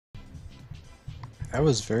That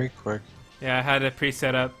was very quick. Yeah, I had it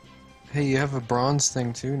pre-set up. Hey, you have a bronze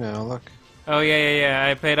thing too now, look. Oh yeah.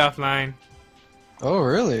 I played offline. Oh,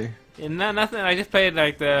 really? And nothing. I just played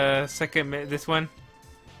like the this one.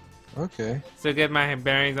 Okay. So get my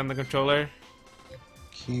bearings on the controller.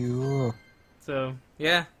 Cool. So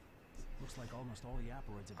yeah. Looks like almost all the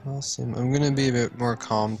aporoids have been Awesome. I'm gonna be a bit more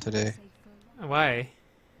calm today. Why?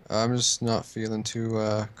 I'm just not feeling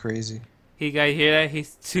too crazy. He got hear that?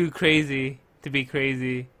 He's too crazy to be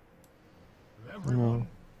crazy. No.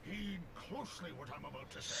 Heed closely what I'm about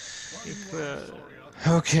to say. If,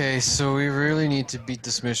 Okay, so we really need to beat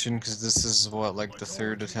this mission because this is what, like the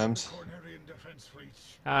third attempt? Cornerian defense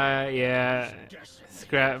fleets. yeah.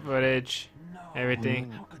 Scrap footage. No. Everything.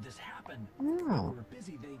 How could this happen? Oh. We're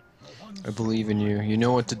busy. I believe in you. You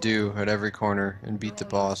know what to do at every corner and beat the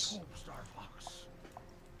boss. StarFox.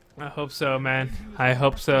 I hope so, man. I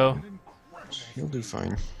hope so. You'll do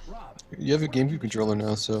fine. You have a GameCube controller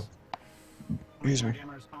now, so. Excuse me.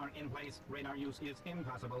 Jammers are in place. Radar use is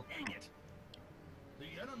impossible. Dang it.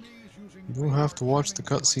 The enemy is using You don't have to watch the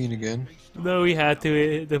cutscene again. No, we had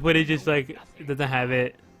to. The footage is like it doesn't have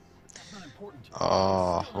it.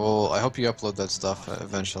 Oh, well, I hope you upload that stuff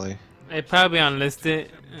eventually. It probably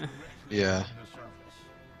unlisted. Yeah.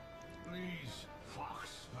 Please,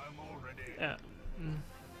 Fox. I'm already.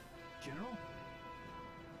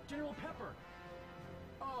 General Pepper.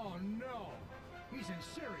 Oh no. He's in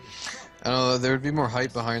serious trouble. I don't know, there would be more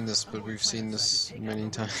hype behind this, but we've seen this many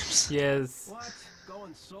times. Yes. What?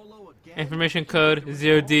 Going solo again? Information code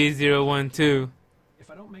 0D012. If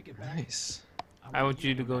I don't make it back, Nice. I want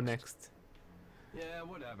you to go next. Yeah,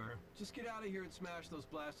 whatever. Just get out of here and smash those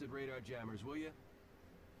blasted radar jammers, will you?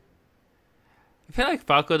 I feel like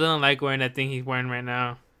Falco doesn't like wearing that thing he's wearing right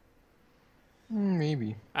now.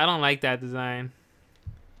 Maybe. I don't like that design.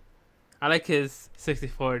 I like his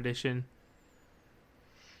 64 edition.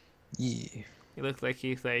 Yeah. He looks like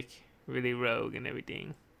he's like really rogue and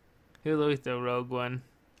everything. He was always the rogue one.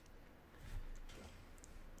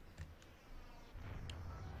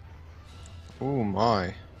 Oh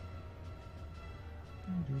my.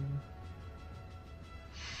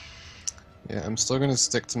 Yeah, I'm still gonna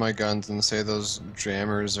stick to my guns and say those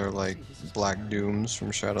jammers are like Black Dooms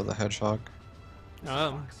from Shadow the Hedgehog.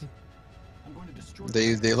 Oh. I'm going to destroy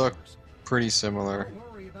They look pretty similar.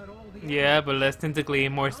 Don't worry about all the Yeah, but less tentacly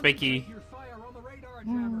and more spiky. your fire on the radar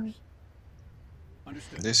jammers.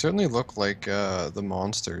 Understood. They certainly look like the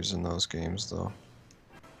monsters in those games, though.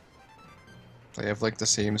 They have like the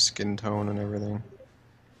same skin tone and everything.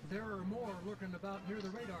 There are more lurking about near the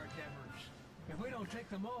radar jammers. If we don't take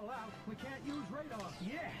them all out, we can't use radar.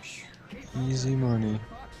 Yes! Easy money.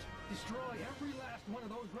 Fox, destroy every last one of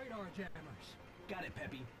those radar jammers. Got it,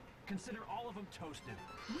 Peppy. Consider all of them toasted.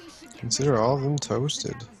 Consider all of them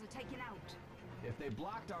toasted. If they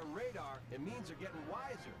blocked our radar, it means they're getting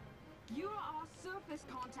wiser. You are our surface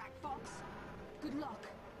contact, Fox. Good luck.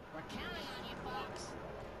 We're counting on you, Fox.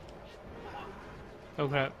 Oh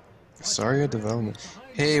crap. Sorry, development.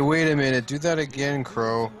 Hey, wait a minute. Do that again,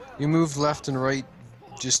 Crow. You moved left and right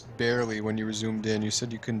just barely when you were zoomed in. You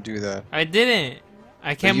said you couldn't do that. I didn't.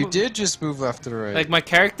 I But can't. you did just move left and right. Like my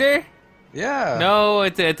character? Yeah. No,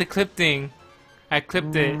 it's a clip thing. I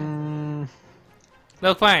clipped it.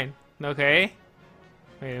 Look fine. Okay.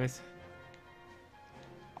 Wait a minute.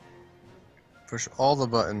 Push all the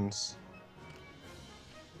buttons.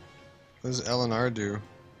 What does L and R do?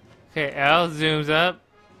 Okay, L zooms up.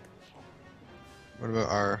 What about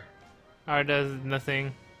R? R does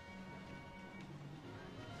nothing.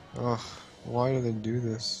 Ugh, why do they do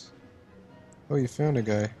this? Oh, you found a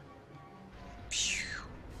guy. Phew.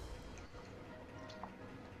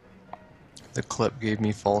 The clip gave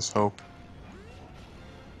me false hope.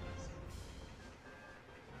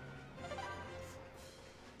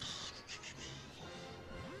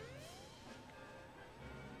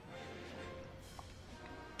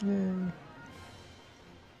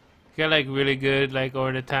 Got like really good like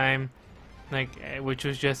over the time, like which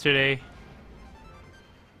was yesterday.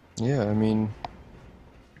 Yeah, I mean,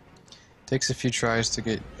 takes a few tries to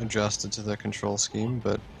get adjusted to the control scheme,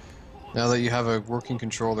 but now that you have a working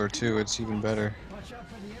controller too, it's even better. Watch out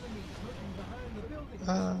for the enemies lurking behind the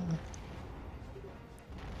building.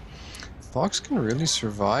 Fox can really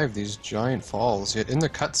survive these giant falls. Yet in the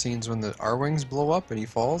cutscenes, when the R-wings blow up and he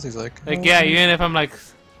falls, he's like, Like yeah, even if I'm like,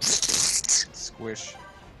 squish.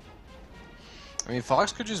 I mean,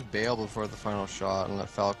 Fox could just bail before the final shot and let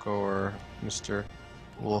Falco or Mr.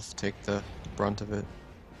 Wolf take the brunt of it.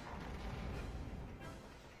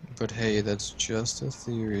 But hey, that's just a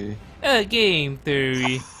theory. game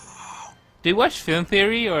theory. Do you watch film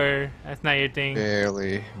theory, or that's not your thing?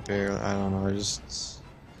 Barely. I don't know.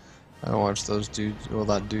 I don't watch those dudes. Well,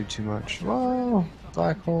 that dude too much. Whoa,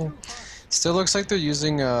 black hole. Still looks like they're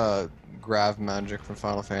using grav magic from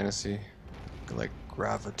Final Fantasy, like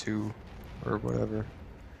Grava 2 or whatever.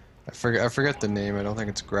 I forget the name. I don't think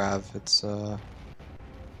it's grav. It's I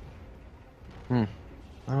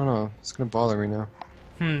don't know. It's gonna bother me now.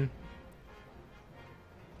 Hmm.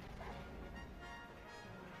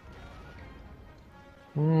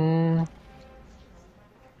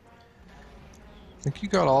 I think you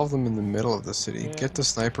got all of them in the middle of the city. Yeah. Get the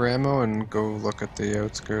sniper ammo and go look at the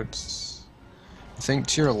outskirts. I think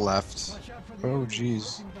to your left. Watch out for the Oh, enemies jeez.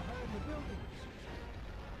 lurking behind the buildings.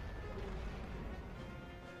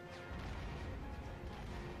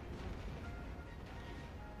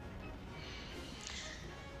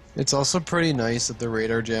 It's also pretty nice that the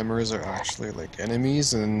radar jammers are actually like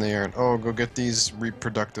enemies and they aren't, oh, go get these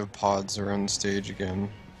reproductive pods around the stage again.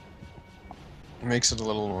 It makes it a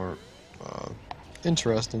little more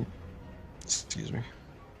interesting. Excuse me.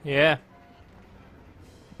 Yeah.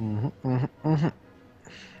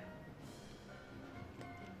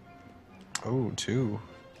 Oh, two.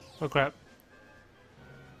 Oh crap.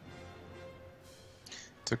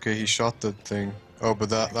 It's okay, he shot the thing. Oh, but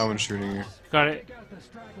that one's shooting you. Got it. Take out the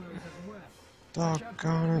stragglers as well. Watch out for the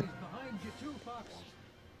Doggone it. enemies behind you too, Fox.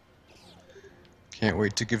 Can't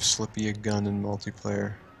wait to give Slippy a gun in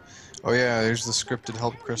multiplayer. Oh yeah, there's the scripted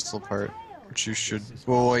help crystal part, which you should...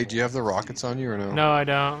 Well, wait, do you have the rockets on you or no? No, I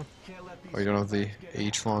don't. Oh, you don't have the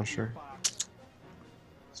H launcher?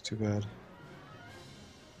 It's too bad.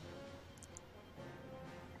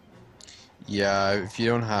 Yeah, if you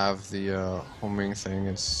don't have the homing thing,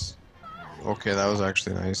 it's... Okay, that was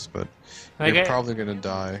actually nice, but Like you're I- probably gonna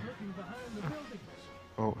die. Lurking behind the buildings.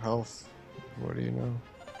 Oh, health. What do you know?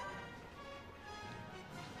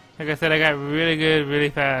 Like I said, I got really good, really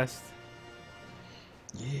fast.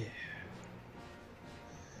 Yeah.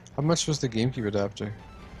 How much was the GameCube adapter?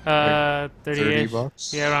 30 30 ish.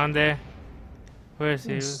 bucks? Yeah, around there. Where is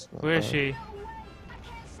he? That's not Where is bad. she? I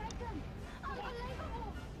can't save them.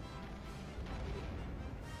 Unbelievable.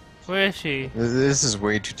 Where is she? This is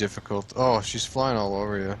way too difficult. Oh, she's flying all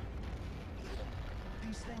over you.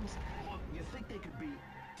 These things, you think they could be...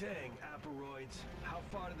 Dang, aperoids. How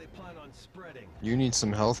far do they plan on spreading? You need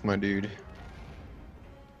some health, my dude.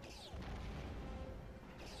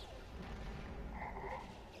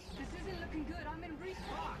 This isn't looking good. I'm in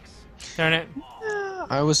reflux. Darn it.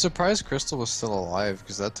 I was surprised Crystal was still alive,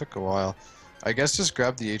 because that took a while. I guess just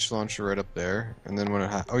grab the H launcher right up there, and then when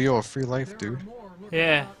it oh, yo, a free life, There are dude. more lurking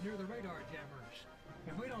Yeah. about near the radar jammers.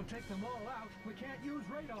 If we don't take them all out, we can't use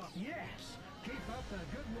radar. Yes! Keep up the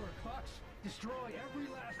good work, Fox. Destroy every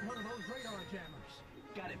last one of those radar jammers.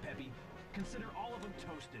 Got it, Peppy. Consider all of them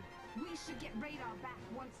toasted. We should get radar back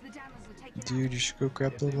once the jammers are taken Dude, you should go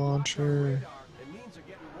grab If the they watch our launcher. radar, it means they're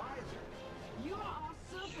getting wiser. out. You are our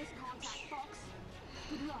surface contact, Fox.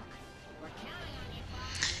 Good luck. We're counting on you,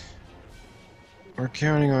 Fox. We're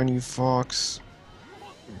counting on you, Fox.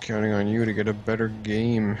 I'm counting on you to get a better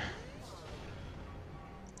game.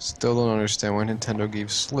 Still don't understand why Nintendo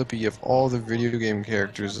gave Slippy of all the video game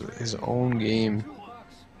characters his own game.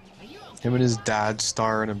 Him and his dad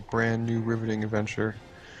star in a brand new riveting adventure.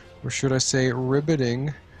 Or should I say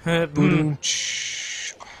riveting? Boom.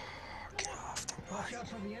 Shh. Oh, get off the Watch mic. out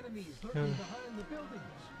for the enemies lurking behind the buildings.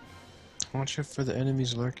 Watch out for the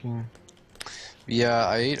enemies lurking. Yeah,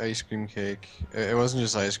 I ate ice cream cake. It wasn't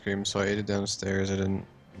just ice cream, so I ate it downstairs. I didn't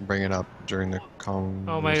bring it up during the conversation.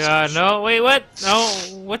 Oh my god, no, wait, what? No,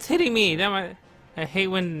 what's hitting me? Damn, I hate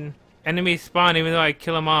when enemies spawn even though I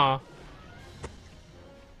kill them all.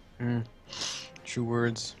 True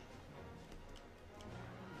words.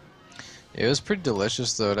 It was pretty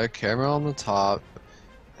delicious though. That caramel on the top,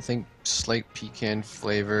 I think slight pecan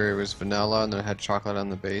flavor. It was vanilla and then it had chocolate on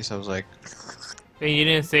the base. I was like, And you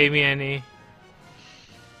didn't save me any.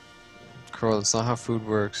 Crow, that's not how food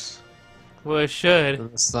works. Well, it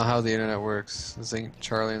should. That's not how the internet works. This ain't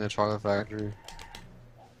Charlie and the Chocolate Factory.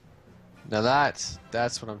 Now that's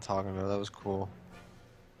what I'm talking about. That was cool.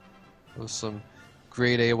 That was some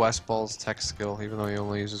grade A West Balls tech skill, even though he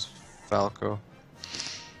only uses Falco.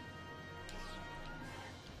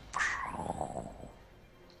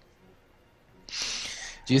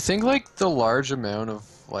 Do you think like the large amount of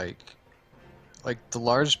like the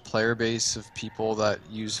large player base of people that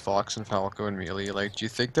use Fox and Falco and Melee, like do you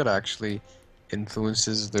think that actually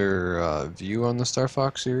influences their view on the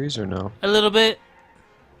StarFox series or no? A little bit.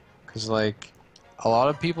 Because like a lot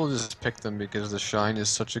of people just pick them because the Shine is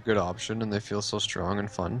such a good option and they feel so strong and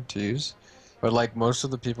fun to use. But like most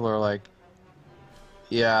of the people are like,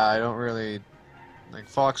 Yeah, I don't really like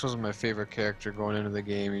Fox wasn't my favorite character going into the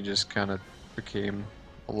game. He just kind of became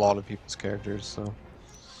a lot of people's characters. So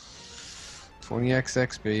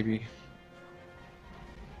 20XX baby.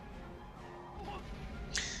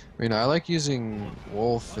 I mean, I like using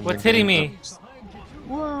Wolf in What's the hitting game. me?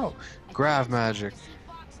 Whoa! Grav magic.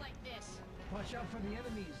 Watch out for the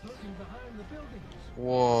enemies lurking behind the buildings.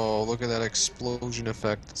 Whoa, look at that explosion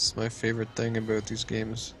effect. It's my favorite thing about these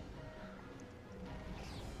games.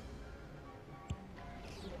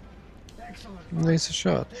 Excellent. Nice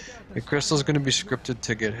shot. Hey, Crystal's gonna be scripted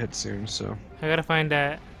to get hit soon, so. I gotta find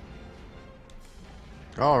that.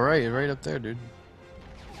 Alright, right up there, dude.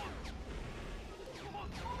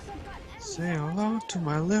 Say hello to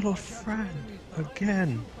my little friend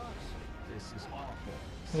again. This is awful.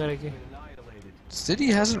 I gotta get. Annihilated. City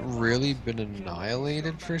hasn't really been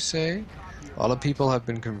annihilated per se. A lot of people have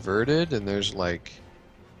been converted, and there's like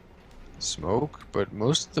smoke, but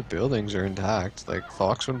most of the buildings are intact. Like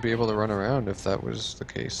Fox wouldn't be able to run around if that was the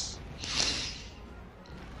case.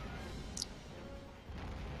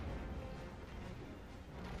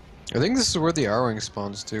 I think this is where the R-Wing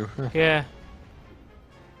spawns too. Yeah.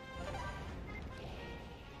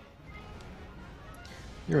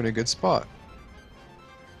 You're in a good spot.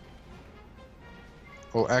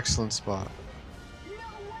 Oh, excellent spot. No way!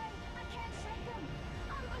 I can't save them!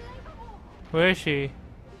 Unbelievable! Where is she?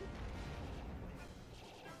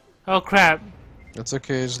 Oh crap! That's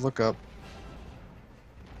okay, just look up.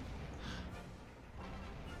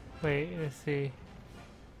 Wait, let's see.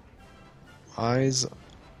 Eyes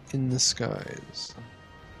in the skies.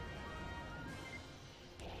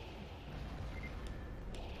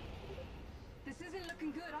 This isn't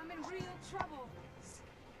looking good. I'm in real trouble.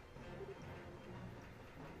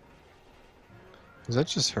 Is that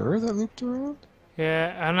just her that looped around?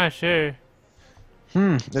 Yeah, I'm not sure.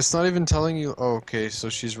 It's not even telling you. Oh, okay, so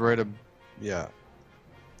she's right yeah.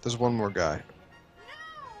 There's one more guy.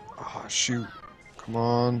 Oh, shoot. Come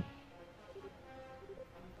on.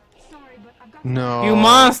 Sorry, but I've got No. You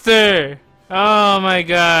monster! Oh my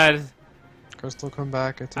god! Crystal, come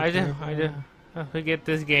back. I forget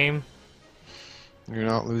this game. You're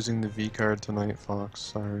not losing the V card tonight, Fox.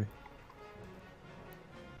 Sorry.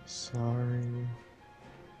 Sorry.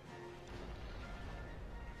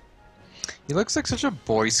 He looks like such a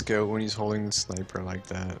Boy Scout when he's holding the sniper like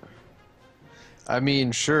that. I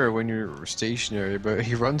mean, sure, when you're stationary, but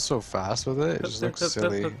he runs so fast with it, it just looks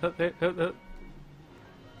silly.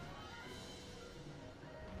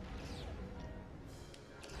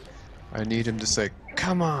 I need him to say,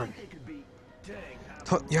 come on! They could be. Dang,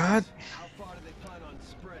 Yeah. asteroids. How far do they plan on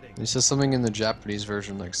spreading? He says something in the Japanese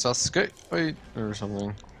version, like Sasuke, wait, or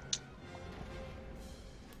something.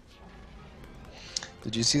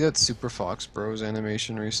 Did you see that Super Fox Bros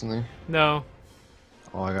animation recently? No,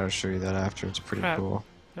 Oh, I gotta show you that after. It's pretty Crap. cool.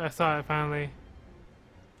 I saw it finally.